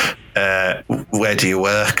question. Where do you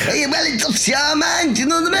work? Hey, well, it's up to your mind, you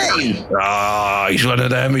know what I mean? He's one of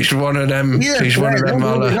them. Yeah, he's one of them,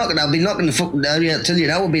 I'll be knocking the fucking down. I tell you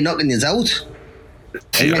now, I'll be knocking you out.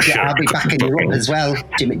 I'll be backing you up as well,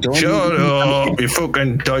 Jimmy. Shut up, you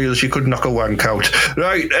fucking Doyles. You could knock a wank out.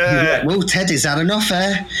 Right. Well, Ted, is that enough,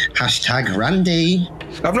 Hashtag Randy.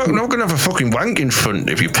 I'm not going to have a fucking wank in front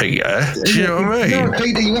of you, Peter. Do you know what I mean? No,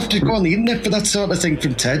 Peter, you have to go on the internet for that sort of thing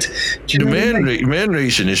from Ted. The main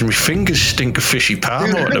reason is my fingers stink of fishy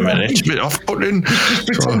palm at the minute. It's a bit off-putting. Just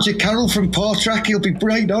pretend you're Carol from Portrack. He'll be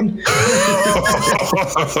right on.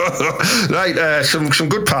 Right, some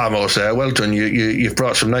good palmos there. Well done. You've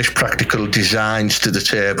brought some nice practical designs to the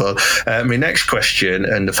table. My next question,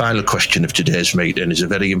 and the final question of today's meeting, is a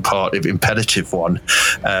very important, imperative one.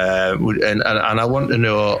 And I want to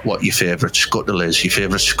know what your favourite scuttle is, your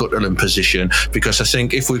favourite scuttling position, because I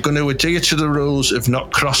think if we're going to adhere to the rules of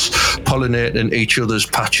not cross-pollinating each other's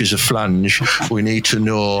patches of flange, we need to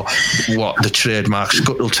know what the trademark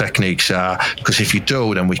scuttle techniques are, because if you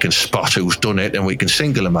do, then we can spot who's done it, and we can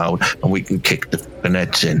single them out, and we can kick the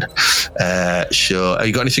heads in. So, have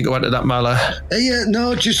you got anything to add to that, Mala? Yeah,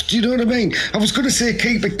 no, just, you know what I mean? I was going to say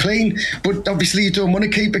keep it clean, but obviously you don't want to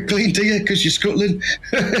keep it clean, do you? Because you're scuttling.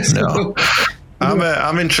 No.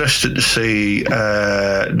 I'm interested to see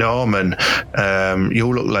Norman.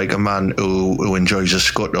 You look like a man who enjoys a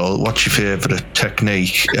scuttle. What's your favourite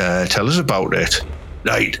technique? Tell us about it.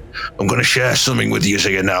 Right, I'm going to share something with you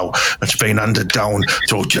here now that's been handed down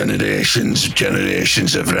through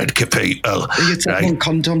generations of red people. It's that one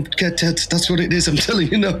condom, Ted. That's what it is. I'm telling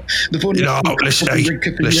you now. Listen.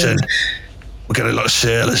 We get a lot of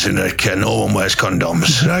sailors in there, Ken. No one wears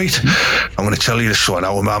condoms, right? I'm going to tell you this one.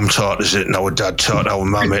 Our mum taught us it, and our dad taught our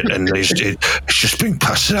mum it, and it's just been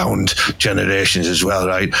passed around generations as well,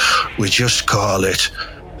 right? We just call it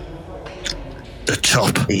the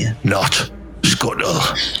top knot scuttle,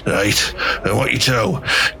 right? And what you do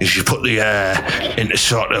is you put the air into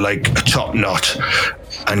sort of like a top knot,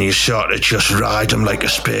 and you sort of just ride them like a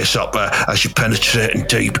space opera as you're penetrating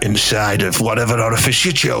deep inside of whatever orifice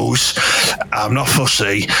you choose. I'm not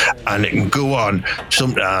fussy, and it can go on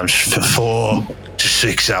sometimes for 4 to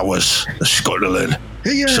 6 hours of scuttling.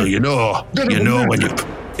 So you know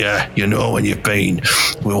when you've been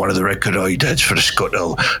with one of the record heads for the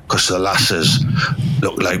scuttle, because the lasses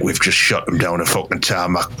look like we've just shot them down a fucking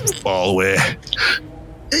tarmac all the way.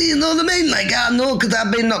 You know what I mean? Like, I know, because I've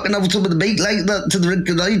been knocking over some of the beat like that to the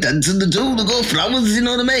record heads, and they go for hours, you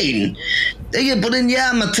know what I mean? Yeah, but in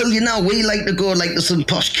Yam, I tell you now, we like to go like to some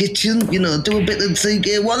posh kitchen, you know, do a bit of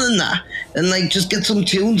CK1 and that, and like just get some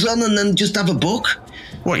tunes on and then just have a book.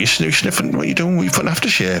 What, you sniffing? What are you doing? What are you putting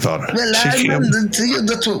aftershave on? Well,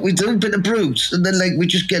 that's what we do, a bit of brutes, and then like we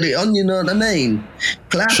just get it on, you know what I mean?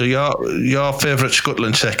 So your favourite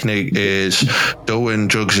scuttling technique is doing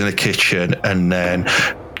drugs in the kitchen and then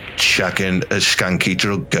shagging a skanky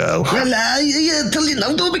drug girl. Well, yeah, tell you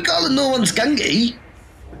now, don't be calling no one skanky.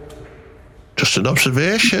 Just an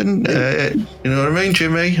observation. You know what I mean,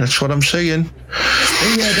 Jimmy? That's what I'm saying.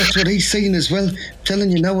 Yeah, that's what he's saying as well.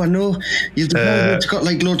 Telling you now, I know. It's got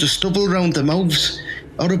like loads of stubble around the mouths.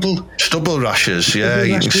 Horrible. Stubble rashes, yeah.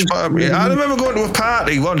 You can spot 'em. I remember going to a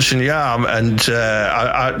party once in Yarm, and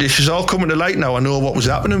this is all coming to light now. I know what was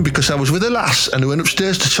happening because I was with a lass and I went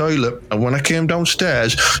upstairs to the toilet, and when I came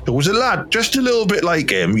downstairs, there was a lad just a little bit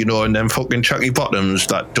like him, you know, and them fucking tracky bottoms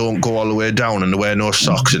that don't go all the way down and they wear no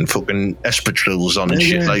socks and fucking espadrilles on and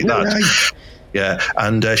shit like that. Right. Yeah,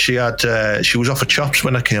 and she was off her chops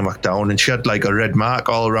when I came back down, and she had like a red mark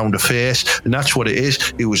all around her face, and that's what it is.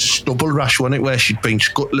 It was stubble rash, wasn't it, where she'd been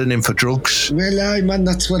scuttling him for drugs. Well, aye, man,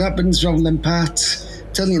 that's what happens round them parts.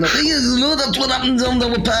 Telling you now. You know that's what happens on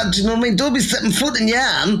the parts, you know what I mean? Don't be setting foot in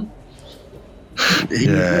Yarm.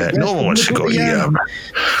 Yeah, no one wants to go to Yarm.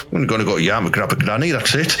 I'm going to go to Yarm and grab a granny,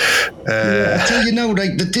 that's it. I tell you now,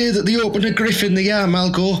 like, the day that they open a griff in the Yarm, I'll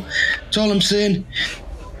go. That's all I'm saying.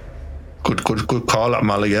 Good call, that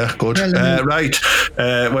Mally, yeah, good. Right,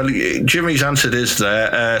 well, Jimmy's answered is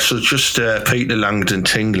there, so just Peter Langdon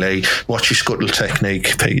Tingley, what's your scuttle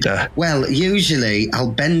technique, Peter? Well, usually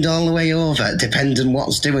I'll bend all the way over, depending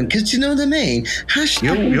what's doing, because you know what I mean?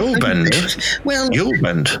 You'll bend. Well, you'll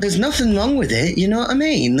bend. There's nothing wrong with it, you know what I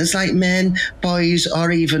mean? There's like men, boys,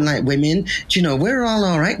 or even like women, do you know, we're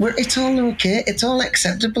all right, it's all okay, it's all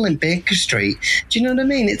acceptable in Baker Street, do you know what I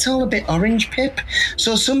mean? It's all a bit orange pip,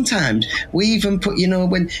 so sometimes we even put, you know,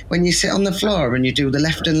 when you sit on the floor and you do the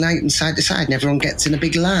left and right and side to side and everyone gets in a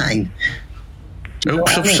big line.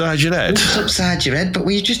 Oops upside your head. Oops upside your head, but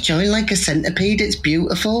we just join like a centipede. It's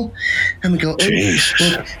beautiful. And we go,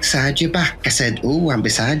 oh, side your back. I said, oh, I'm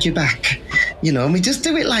beside your back. You know, and we just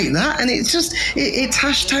do it like that. And it's just, it's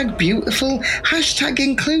hashtag beautiful, hashtag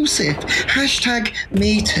inclusive, hashtag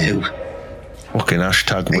me too. Fucking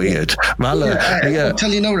hashtag weird. Mala, I'll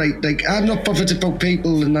tell you now, right, like, I'm not bothered about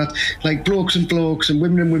people and that, like blokes and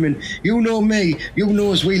women and women. You know me, you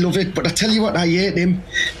know as we love it, but I tell you what, I hate him.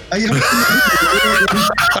 I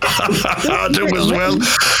do as well.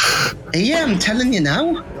 Yeah, I'm telling you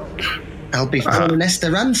now. I'll be phoning Esther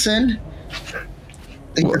Ranson.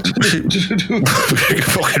 Fucking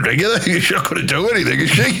regular. She's not going to do anything, is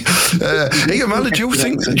she? Hey, Amanda, do you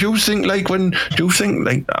think the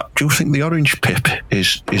orange pip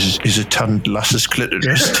is a tanned lass's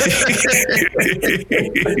clitoris?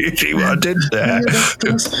 See what I did there?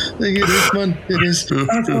 It is, man. It is.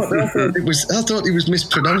 I thought he was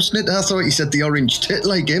mispronouncing it. I thought he said the orange tit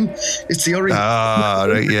like him. It's the orange. Ah,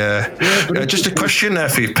 right, yeah. Just a question there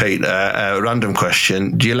for you, Peter. A random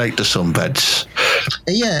question. Do you like the sunbeds?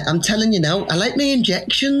 Yeah, I'm telling you now, I like my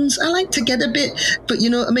injections. I like to get a bit, but you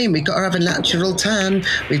know what I mean? We've got to have a natural tan.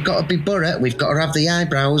 We've got to be Borough. We've got to have the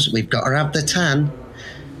eyebrows. We've got to have the tan.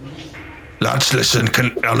 Lads, listen,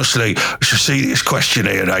 honestly, it's a serious question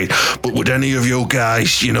here, right? But would any of you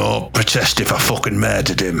guys, you know, protest if I fucking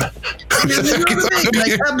murdered him? Like,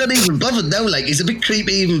 I'm not even bothered now. Like, it's a bit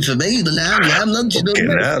creepy even for me. I'm not, you know.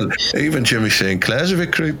 Hell, even Jimmy St. Clair's a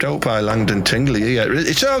bit creeped out by Langdon Tingley. Yeah,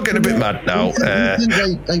 it's all getting a bit mad now.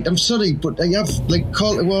 I'm sorry, but I have, like,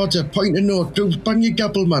 call to order, point of note. Bang your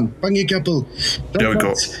gabble, man. Bang your gabble. There we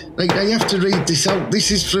go. Like, I have to read this out. This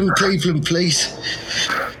is from Cleveland Police.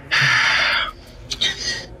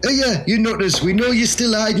 Yeah, you notice, we know you're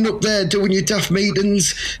still hiding up there doing your daft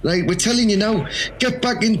meetings. Like, we're telling you now, get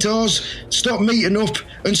back indoors, stop meeting up,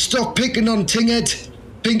 and stop picking on Tinghead.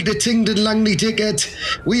 Pink the Tinged and Langley dickhead.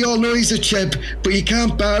 We all know he's a cheb, but you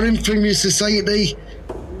can't bar him from your society.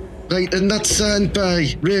 Right, and that's signed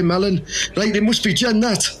by Ray Mallon. Right, it must be Jen,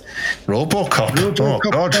 that. Robocop. Oh,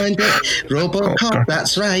 God. Robocop,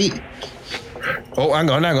 that's right. Oh, hang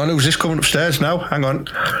on. Who's this coming upstairs now? Hang on.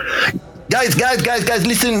 Guys,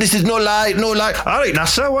 listen, this is no lie. All right,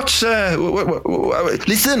 NASA, what's,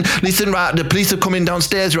 listen, right, the police are coming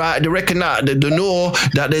downstairs, right, they reckon that, they know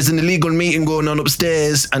that there's an illegal meeting going on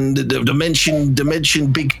upstairs, and they mentioned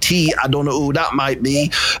Big T, I don't know who that might be.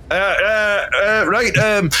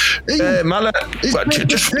 Mala,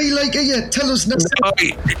 just... Hey, like, yeah, tell us now.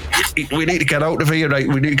 We need to get out of here, right,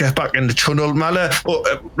 we need to get back in the tunnel, Mala,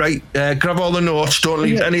 grab all the notes, don't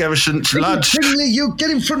leave any evidence, lads. You get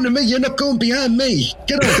in front of me, you're not going behind me.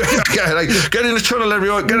 Get on. Get in the tunnel,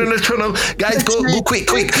 everyone. Get in the tunnel. Guys, go quick.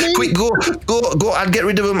 Go. I'll get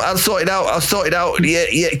rid of them. I'll sort it out.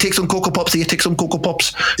 Yeah. Take some Cocoa Pops here. Cheers,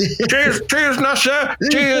 Nasser.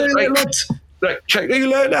 Cheers. Right. Check you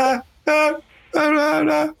later.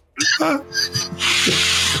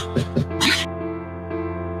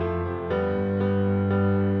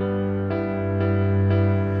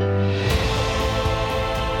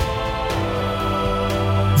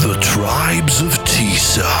 The Tribes of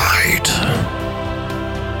Teesside.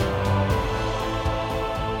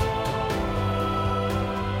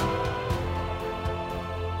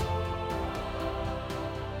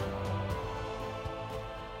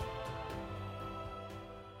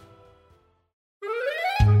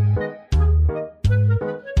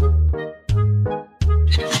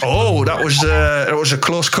 Oh, that was a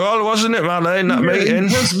close call, wasn't it, Marlene, that meeting?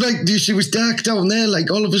 It was like, it was dark down there,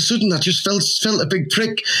 like all of a sudden I just felt a big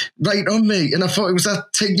prick right on me, and I thought it was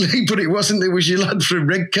that Tigley, but it wasn't. It was your lad from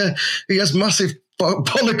Redcar. He has massive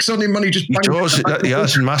bollocks on him, and he just he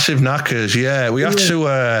has massive knackers. Yeah, we had to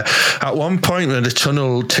at one point when the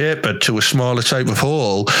tunnel tapered to a smaller type of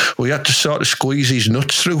hole, we had to sort of squeeze his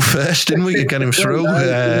nuts through first, didn't we, to get him through?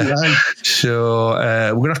 So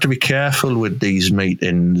we're gonna have to be careful with these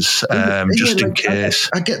meetings, just in case.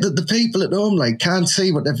 I get that the people at home can't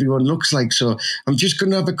see what everyone looks like, so I'm just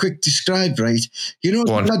gonna have a quick describe, right? You know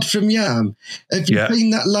the lad from Yarm? Have you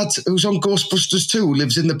seen that lad who's on Ghostbusters 2,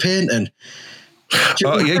 lives in the painting?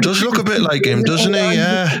 Oh, yeah, he does look a bit like him, doesn't he?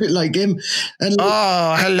 Yeah. A bit like him. And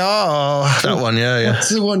hello. That one, yeah. That's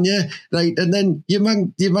the one, yeah. Right, and then your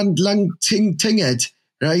man Lang Tinghead,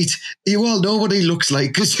 right? You all know what he looks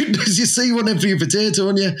like because you see one every other day,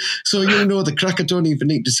 don't you? So you know the crack. I don't even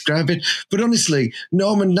need to describe it. But honestly,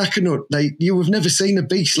 Norman Knackanut, you have never seen a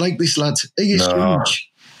beast like this lad. He is huge.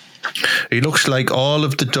 He looks like all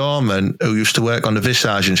of the doormen who used to work on the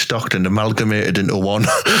Visage in Stockton amalgamated into one.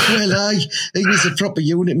 Well, he's a proper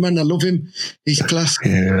unit, man. I love him. He's class.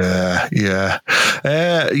 Yeah.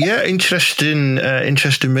 Interesting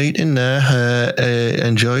meeting there.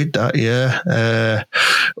 Enjoyed that. Yeah.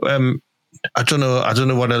 I don't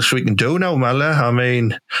know what else we can do now, Mala. I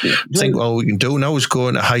mean, I think all we can do now is go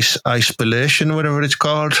into isolation, whatever it's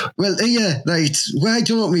called. Well, yeah, right. Why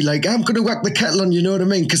don't we? I'm going to whack the kettle on, you know what I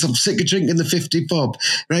mean? Because I'm sick of drinking the 50 bob,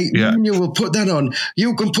 right? Yeah. You will put that on.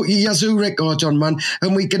 You can put your Yazoo record on, man,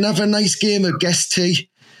 and we can have a nice game of guest tea.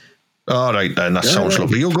 All right, then. That sounds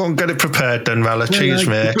lovely. You'll go and get it prepared then, Mala. Cheers,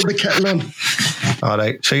 mate. Put the kettle on. All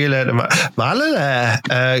right. See you later, Mala.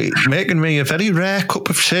 Making me a very rare cup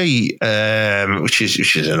of tea, which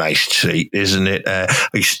is a nice treat, isn't it?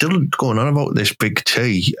 He's still going on about this big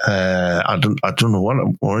tea. I don't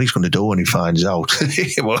know what he's going to do when he finds out.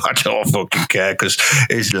 Well, I don't fucking care because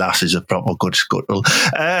his lass is a proper good scuttle.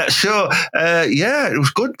 It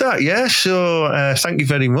was good that. Yeah. So thank you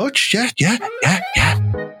very much. Yeah.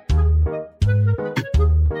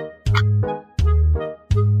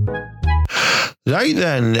 Right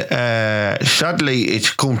then, sadly, it's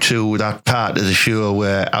come to that part of the show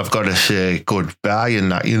where I've got to say goodbye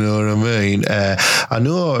and that, you know what I mean? I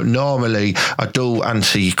know normally I do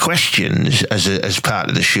answer your questions as part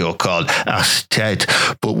of the show called Ask Ted,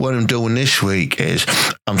 but what I'm doing this week is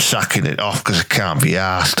I'm sacking it off because I can't be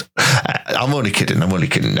asked. I'm only kidding.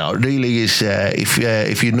 No, it really is.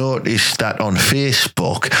 If you notice that on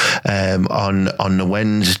Facebook, on the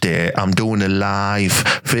Wednesday, I'm doing a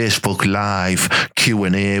Facebook live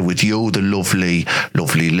Q&A with you, the lovely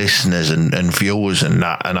listeners and viewers and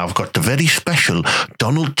that. And I've got the very special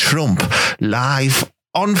Donald Trump live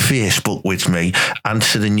on Facebook with me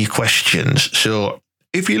answering your questions. So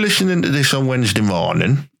if you're listening to this on Wednesday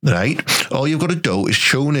morning, right, all you've got to do is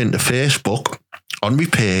tune in to Facebook on my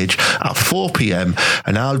page at 4 p.m.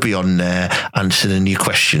 and I'll be on there answering your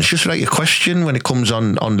questions. Just write your question when it comes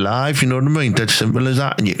on live, you know what I mean? Dead simple as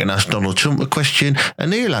that. And you can ask Donald Trump a question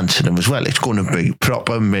and he'll answer them as well. It's going to be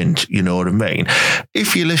proper mint, you know what I mean?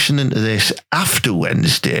 If you're listening to this after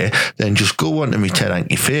Wednesday, then just go onto my Ted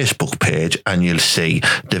Hankey Facebook page and you'll see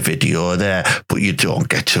the video there. But you don't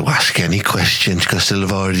get to ask any questions because they'll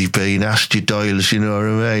have already been asked, you dials, you know what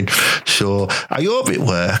I mean? So I hope it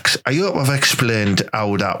works. I hope I've explained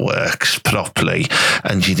how that works properly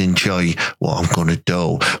and you'd enjoy what I'm going to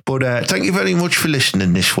do. But thank you very much for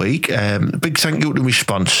listening this week. Big thank you to my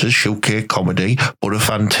sponsors, Showcase Comedy,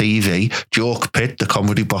 Butterfan TV, Joke Pit, the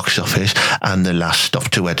comedy box office, and the last stop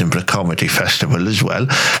to Edinburgh Comedy Festival as well.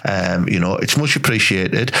 It's much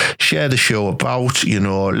appreciated. Share the show about,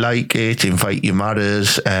 like it, invite your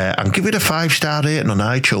matters, and give it a 5-star rating on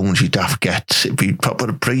iTunes, you daft gets. It'd be proper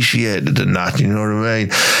appreciated and that, you know what I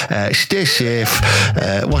mean? Stay safe.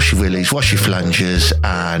 Wash your willies, wash your flanges,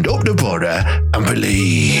 and up the border and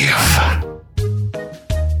believe.